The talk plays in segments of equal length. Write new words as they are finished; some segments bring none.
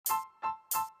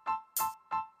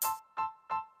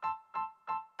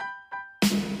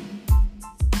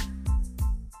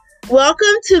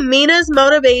Welcome to Mina's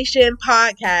Motivation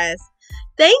Podcast.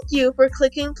 Thank you for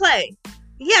clicking play.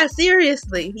 Yeah,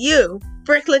 seriously, you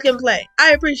for clicking play.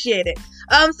 I appreciate it.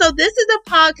 So this is a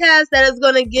podcast that is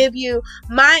going to give you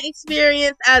my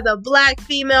experience as a Black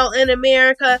female in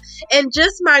America and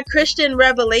just my Christian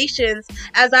revelations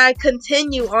as I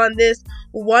continue on this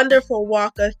wonderful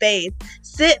walk of faith.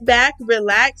 Sit back,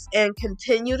 relax, and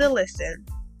continue to listen.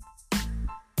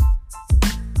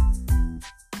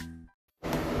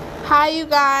 Hi you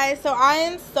guys, so I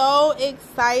am so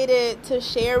excited to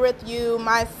share with you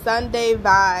my Sunday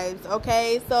vibes,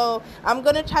 okay? So I'm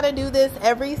going to try to do this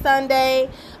every Sunday,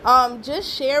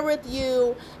 just share with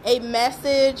you a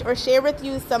message or share with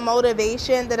you some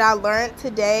motivation that I learned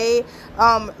today,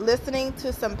 listening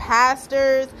to some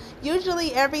pastors.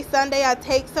 Usually every Sunday I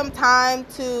take some time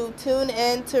to tune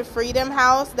in to Freedom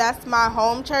House. That's my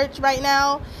home church right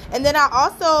now. And then I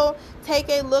also take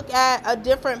a look at a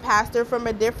different pastor from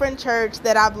a different church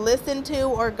that I've listened to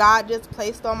or God just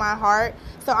placed on my heart.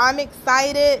 So I'm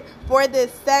excited for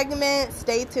this segment.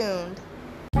 Stay tuned.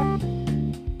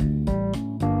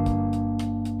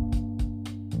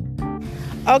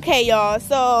 Okay, y'all.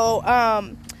 So,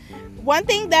 one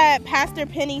thing that Pastor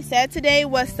Penny said today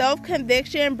was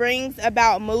self-conviction brings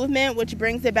about movement, which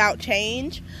brings about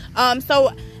change.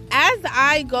 So as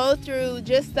I go through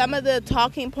just some of the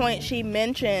talking points she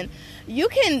mentioned, you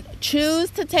can choose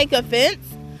to take offense.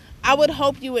 I would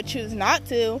hope you would choose not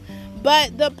to.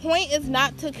 But the point is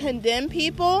not to condemn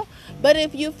people. But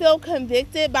if you feel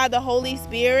convicted by the Holy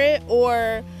Spirit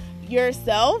or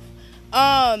yourself,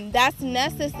 that's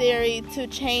necessary to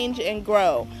change and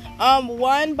grow.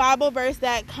 One Bible verse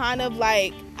that kind of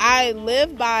like I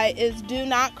live by is do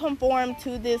not conform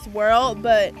to this world,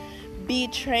 but be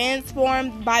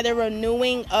transformed by the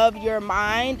renewing of your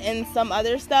mind and some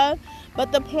other stuff.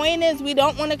 But the point is we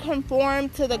don't want to conform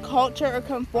to the culture or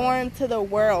conform to the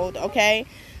world, okay?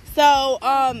 So,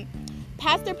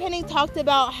 Pastor Penny talked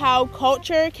about how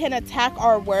culture can attack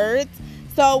our words.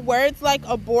 So words like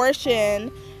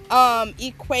abortion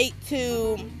equate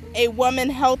to a woman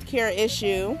healthcare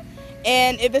issue.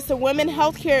 And if it's a women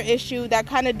healthcare issue, that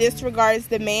kind of disregards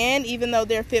the man, even though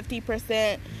they're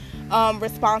 50%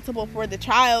 responsible for the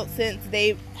child since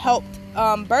they helped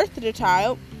birth the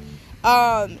child.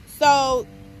 So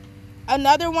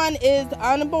another one is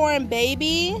unborn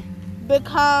baby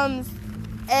becomes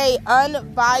a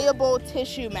unviable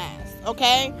tissue mass,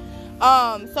 okay?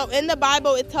 So in the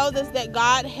Bible, it tells us that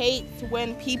God hates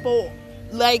when people,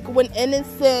 like when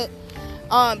innocent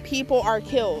people are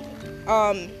killed,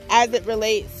 as it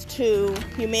relates to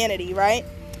humanity, right?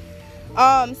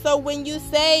 So when you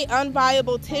say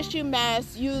unviable tissue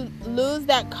mass, you lose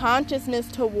that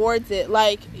consciousness towards it.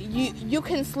 Like you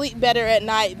can sleep better at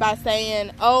night by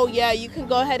saying, oh yeah, you can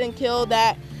go ahead and kill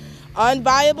that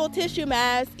unviable tissue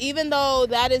mass, even though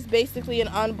that is basically an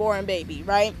unborn baby,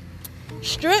 right?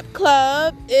 Strip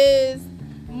club is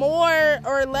more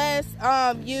or less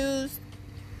used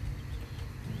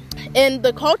in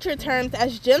the culture terms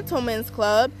as gentleman's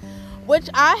club, which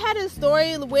I had a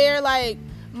story where like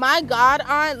my god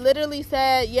aunt literally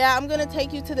said, yeah, I'm gonna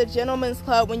take you to the gentleman's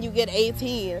club when you get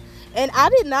 18. And I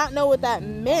did not know what that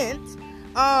meant.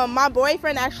 My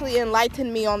boyfriend actually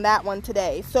enlightened me on that one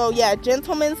today. So yeah,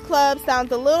 gentleman's club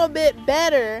sounds a little bit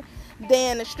better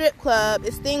than a strip club.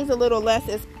 It stings a little less,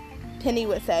 as Penny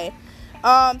would say.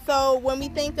 So when we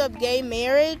think of gay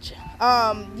marriage,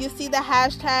 you see the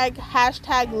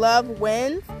hashtag love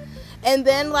wins. And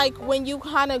then like when you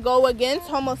kind of go against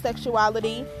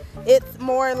homosexuality, it's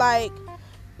more like,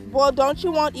 well, don't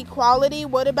you want equality?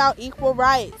 What about equal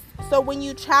rights? So when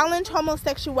you challenge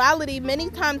homosexuality, many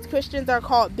times Christians are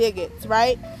called bigots,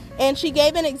 right? And she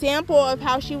gave an example of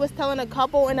how she was telling a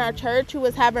couple in our church who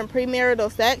was having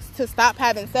premarital sex to stop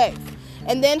having sex.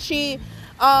 And then she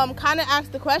kind of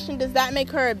asked the question, does that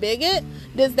make her a bigot?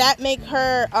 Does that make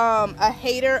her a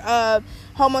hater of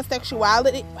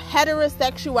homosexuality,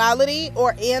 heterosexuality,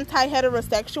 or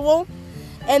anti-heterosexual?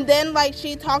 And then like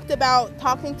she talked about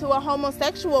talking to a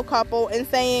homosexual couple and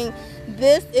saying,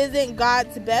 this isn't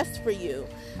God's best for you.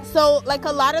 So like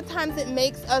a lot of times it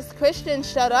makes us Christians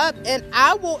shut up, and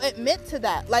I will admit to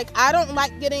that. Like I don't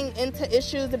like getting into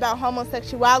issues about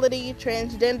homosexuality,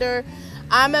 transgender.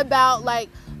 I'm about like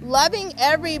loving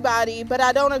everybody, but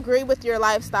I don't agree with your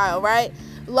lifestyle, right?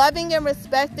 Loving and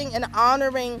respecting and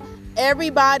honoring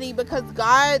everybody because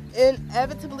God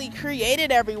inevitably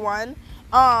created everyone.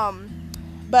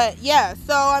 But yeah,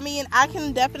 so I mean, I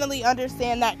can definitely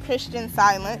understand that Christian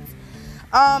silence.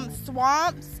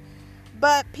 Swamps,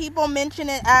 but people mention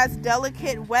it as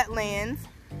delicate wetlands.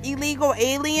 Illegal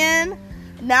alien,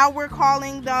 now we're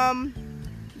calling them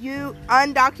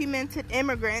undocumented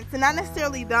immigrants, and not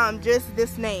necessarily them, just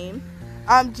this name.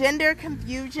 Gender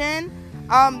confusion.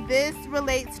 This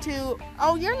relates to,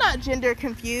 oh, you're not gender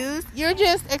confused. You're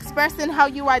just expressing how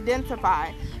you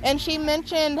identify. And she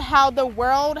mentioned how the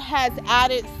world has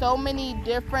added so many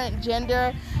different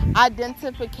gender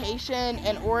identification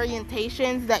and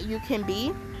orientations that you can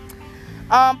be.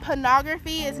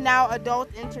 Pornography is now adult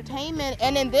entertainment.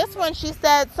 And in this one, she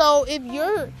said, so if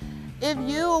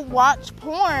you watch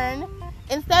porn,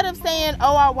 instead of saying,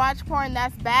 oh, I watch porn,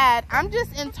 that's bad, I'm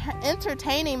just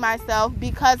entertaining myself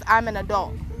because I'm an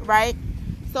adult, right?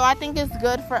 So I think it's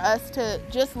good for us to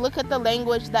just look at the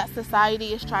language that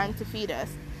society is trying to feed us.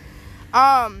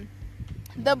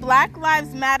 The Black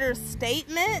Lives Matter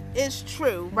statement is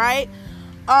true, right?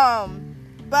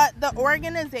 But the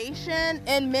organization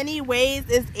in many ways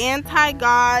is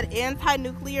anti-God,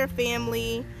 anti-nuclear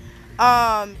family.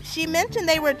 She mentioned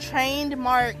they were trained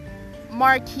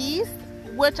Marxist,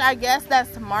 which I guess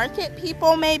that's market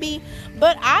people maybe.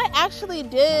 But I actually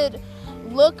did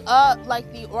look up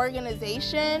like the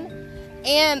organization.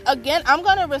 And again, I'm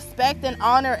going to respect and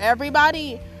honor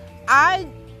everybody. I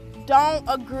don't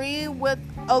agree with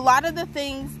a lot of the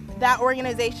things that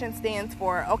organization stands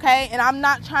for, okay? And I'm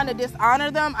not trying to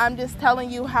dishonor them. I'm just telling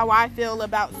you how I feel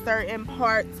about certain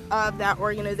parts of that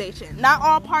organization. Not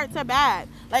all parts are bad.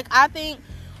 Like, I think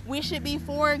we should be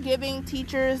for giving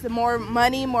teachers more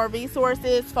money, more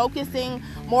resources, focusing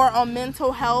more on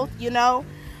mental health, you know?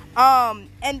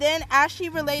 And then as she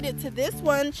related to this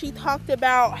one, she talked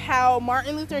about how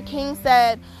Martin Luther King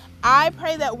said, I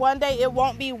pray that one day it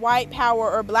won't be white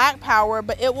power or black power,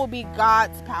 but it will be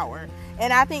God's power.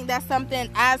 And I think that's something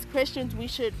as Christians we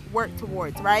should work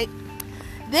towards, right?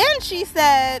 Then she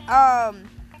said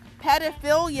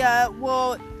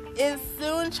pedophilia is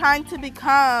soon trying to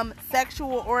become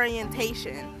sexual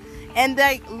orientation. And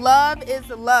that love is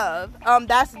love.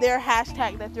 That's their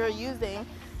hashtag that they're using.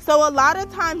 So a lot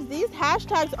of times these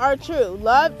hashtags are true.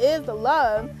 Love is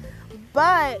love.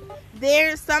 But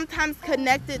they're sometimes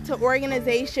connected to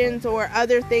organizations or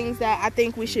other things that I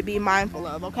think we should be mindful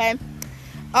of, okay?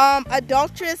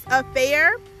 Adulterous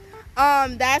affair,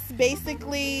 that's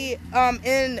basically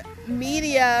in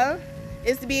media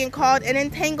is being called an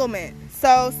entanglement.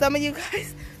 So some of you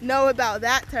guys know about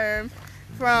that term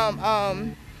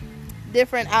from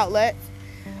different outlets.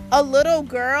 A little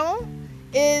girl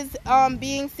is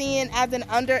being seen as an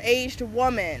underage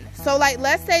woman. So like,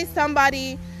 let's say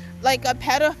somebody like a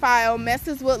pedophile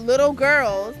messes with little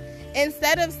girls.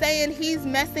 Instead of saying he's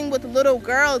messing with little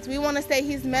girls, we want to say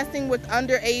he's messing with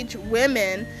underage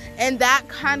women, and that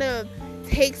kind of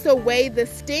takes away the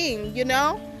sting, you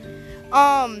know?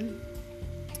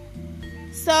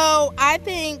 So I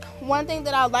think one thing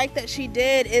that I like that she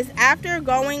did is, after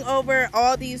going over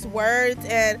all these words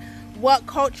and what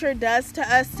culture does to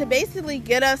us to basically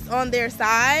get us on their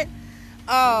side,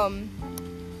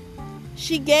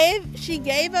 she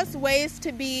gave us ways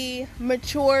to be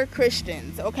mature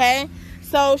Christians, okay?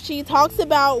 So she talks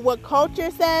about what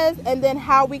culture says and then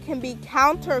how we can be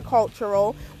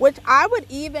countercultural, which I would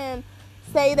even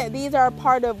say that these are a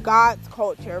part of God's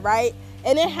culture, right?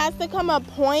 And it has to come a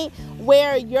point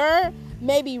where your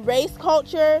maybe race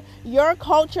culture, your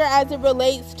culture as it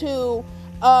relates to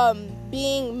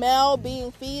being male,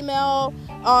 being female,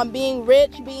 being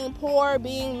rich, being poor,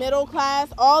 being middle class,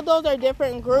 all those are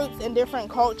different groups and different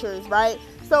cultures, right?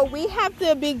 So we have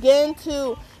to begin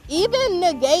to even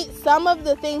negate some of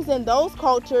the things in those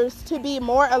cultures to be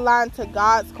more aligned to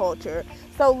God's culture.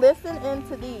 So listen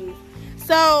into these.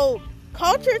 So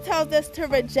culture tells us to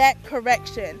reject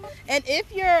correction. And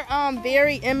if you're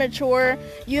very immature,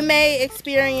 you may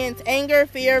experience anger,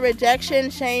 fear, rejection,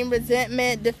 shame,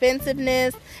 resentment,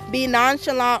 defensiveness, be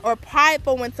nonchalant or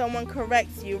prideful when someone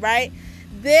corrects you, right?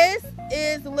 This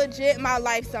is legit my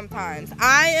life sometimes.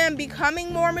 I am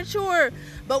becoming more mature,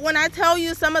 but when I tell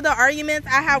you some of the arguments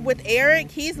I have with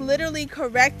Eric, he's literally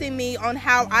correcting me on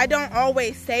how I don't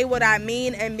always say what I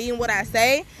mean and mean what I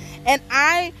say. And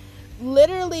I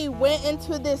literally went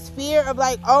into this fear of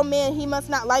like, oh man, he must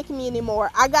not like me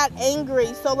anymore. I got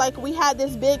angry. So like we had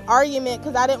this big argument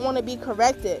because I didn't want to be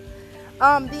corrected.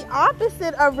 The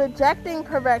opposite of rejecting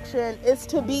correction is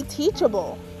to be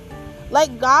teachable.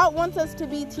 Like God wants us to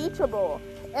be teachable.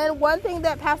 And one thing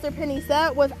that Pastor Penny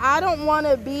said was, I don't want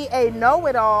to be a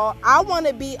know-it-all. I want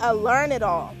to be a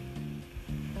learn-it-all.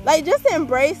 Like, just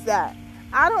embrace that.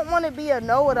 I don't want to be a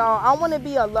know-it-all. I want to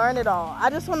be a learn-it-all. I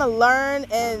just want to learn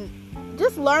and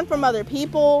just learn from other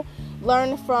people,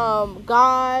 learn from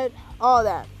God, all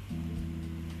that.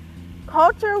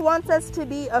 Culture wants us to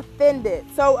be offended.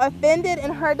 So offended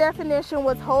in her definition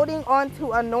was holding on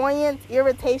to annoyance,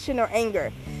 irritation, or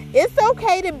anger. It's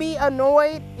okay to be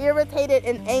annoyed, irritated,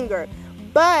 and angry.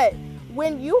 But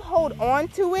when you hold on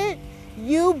to it,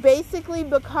 you basically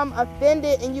become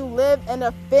offended and you live an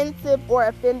offensive or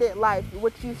offended life,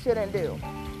 which you shouldn't do.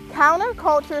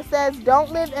 Counterculture says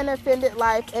don't live an offended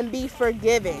life and be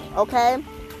forgiving, okay?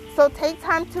 So take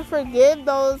time to forgive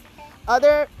those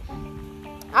other,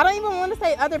 I don't even want to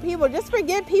say other people, just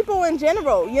forgive people in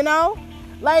general, you know?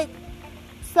 Like,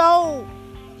 so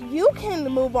you can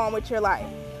move on with your life.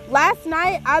 Last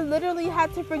night, I literally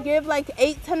had to forgive like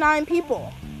 8 to 9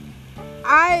 people.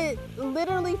 I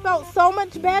literally felt so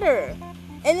much better.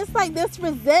 And it's like this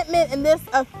resentment and this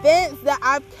offense that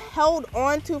I've held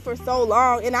on to for so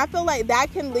long. And I feel like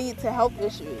that can lead to health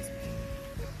issues.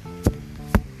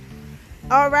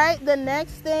 All right, the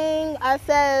next thing I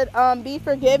said, be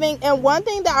forgiving. And one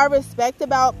thing that I respect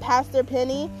about Pastor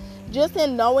Penny, just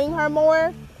in knowing her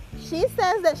more, she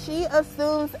says that she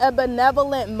assumes a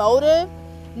benevolent motive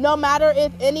no matter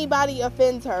if anybody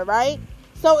offends her, right?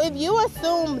 So if you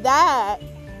assume that,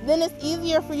 then it's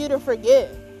easier for you to forgive.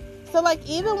 So like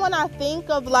even when I think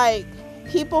of like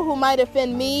people who might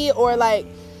offend me or like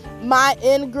my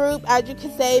in group, as you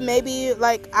could say, maybe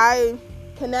like I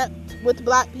connect with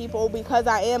black people because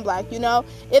I am black, you know,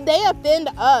 if they offend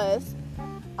us,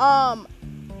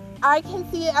 I can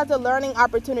see it as a learning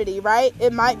opportunity, right?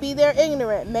 It might be they're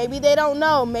ignorant, maybe they don't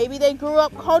know, maybe they grew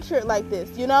up cultured like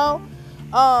this, you know.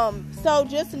 So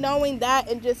just knowing that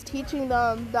and just teaching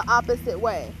them the opposite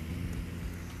way.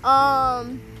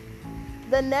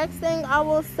 The next thing I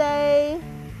will say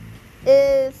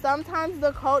is sometimes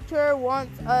the culture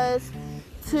wants us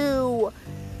to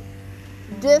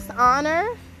dishonor,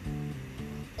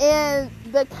 and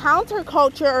the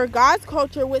counterculture or God's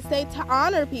culture would say to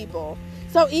honor people.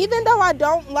 So even though I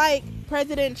don't like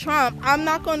President Trump, I'm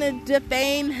not going to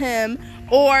defame him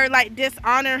or like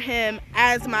dishonor him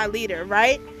as my leader,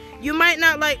 right? You might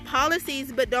not like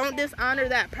policies, but don't dishonor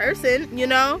that person, you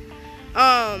know?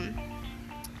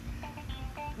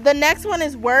 The next one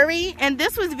is worry, and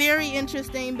this was very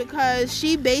interesting because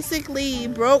she basically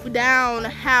broke down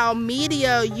how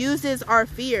media uses our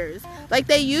fears. Like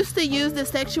they used to use the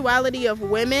sexuality of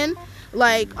women,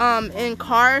 like in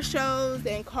car shows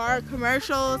and car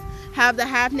commercials, have the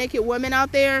half-naked women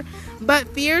out there, but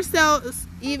fear sells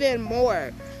even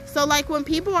more. So like when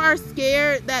people are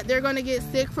scared that they're going to get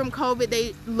sick from COVID,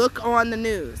 they look on the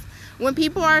news. When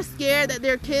people are scared that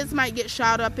their kids might get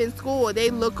shot up in school, they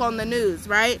look on the news,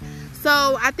 right?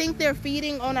 So I think they're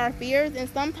feeding on our fears, and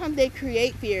sometimes they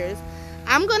create fears.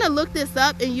 I'm going to look this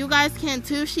up, and you guys can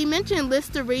too. She mentioned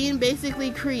Listerine basically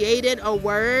created a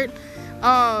word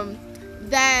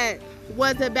that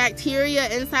was a bacteria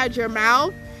inside your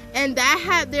mouth, and that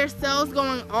had their cells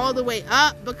going all the way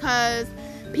up because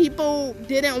people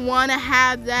didn't want to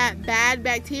have that bad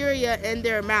bacteria in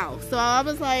their mouth. So I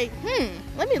was like,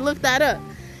 let me look that up.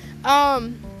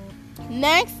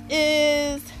 Next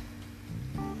is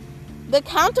the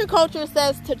counterculture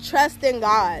says to trust in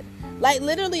God. Like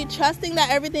literally trusting that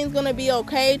everything's going to be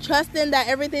okay. Trusting that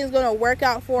everything's going to work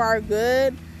out for our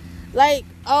good. Like,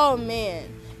 oh man.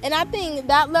 And I think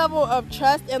that level of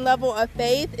trust and level of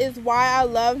faith is why I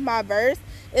love my verse.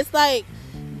 It's like,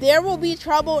 there will be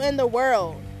trouble in the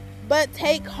world, but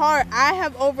take heart, I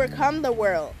have overcome the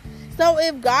world. So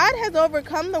if God has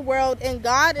overcome the world and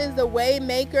God is the way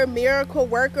maker, miracle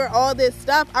worker, all this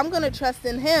stuff, I'm going to trust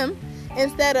in him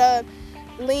instead of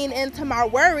lean into my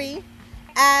worry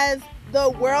as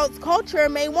the world's culture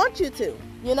may want you to,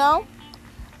 you know?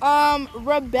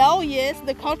 Rebellious,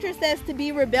 the culture says to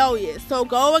be rebellious. So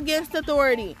go against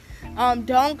authority.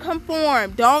 Don't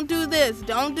conform. Don't do this.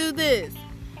 Don't do this.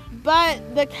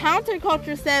 But the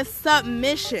counterculture says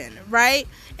submission, right?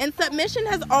 And submission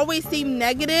has always seemed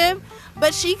negative,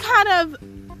 but she kind of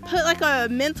put like a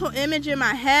mental image in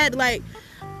my head, like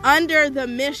under the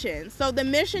mission. So the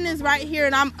mission is right here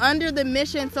and I'm under the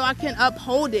mission so I can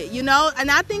uphold it, you know? And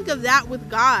I think of that with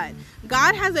God.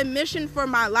 God has a mission for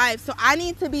my life, so I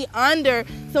need to be under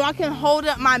so I can hold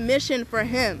up my mission for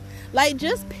him. Like,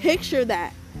 just picture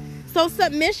that. So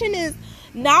submission is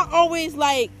not always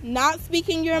like not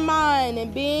speaking your mind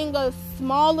and being a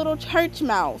small little church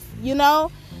mouse, you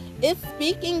know? It's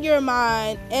speaking your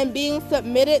mind and being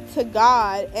submitted to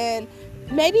God, and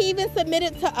maybe even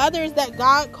submitted to others that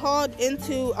God called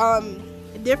into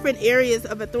different areas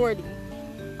of authority.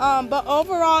 But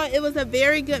overall, it was a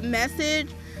very good message.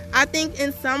 I think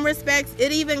in some respects,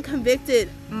 it even convicted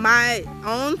my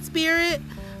own spirit,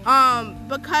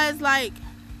 because like,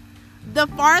 the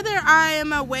farther I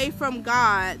am away from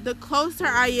God, the closer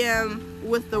I am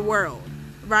with the world,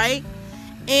 right?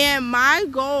 And my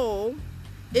goal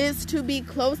is to be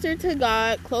closer to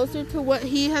God, closer to what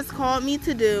He has called me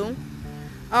to do.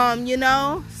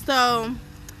 So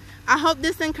I hope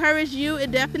this encouraged you.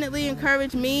 It definitely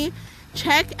encouraged me.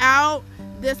 Check out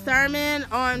the sermon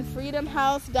on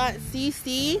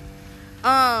freedomhouse.cc.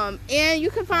 And you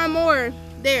can find more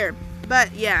there.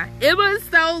 But yeah, it was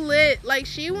so lit. Like,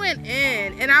 she went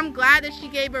in, and I'm glad that she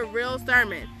gave a real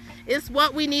sermon. It's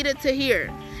what we needed to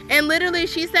hear. And literally,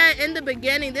 she said in the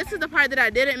beginning, this is the part that I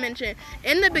didn't mention.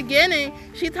 In the beginning,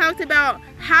 she talked about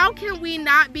how can we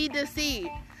not be deceived?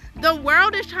 The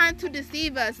world is trying to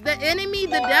deceive us. The enemy,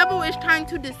 the devil, is trying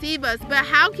to deceive us. But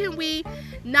how can we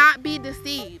not be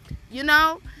deceived?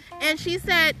 And she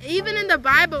said, even in the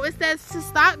Bible, it says to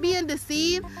stop being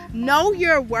deceived, know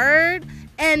your word,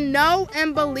 and know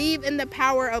and believe in the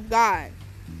power of God.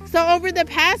 So over the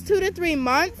past 2 to 3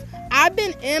 months, I've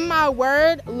been in my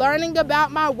word, learning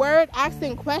about my word,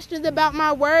 asking questions about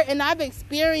my word, and I've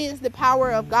experienced the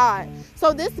power of God.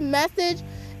 So this message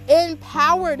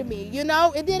empowered me,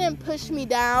 It didn't push me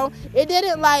down. It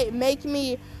didn't make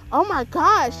me, oh my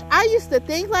gosh, I used to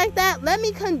think like that. Let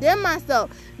me condemn myself.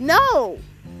 No,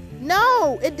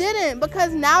 it didn't.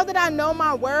 Because now that I know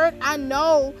my word, I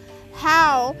know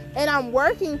how, and I'm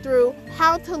working through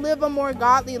how to live a more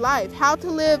godly life, how to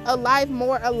live a life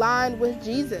more aligned with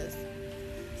Jesus.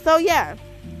 So yeah,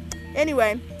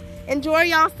 anyway, enjoy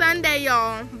y'all Sunday,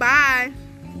 y'all. Bye.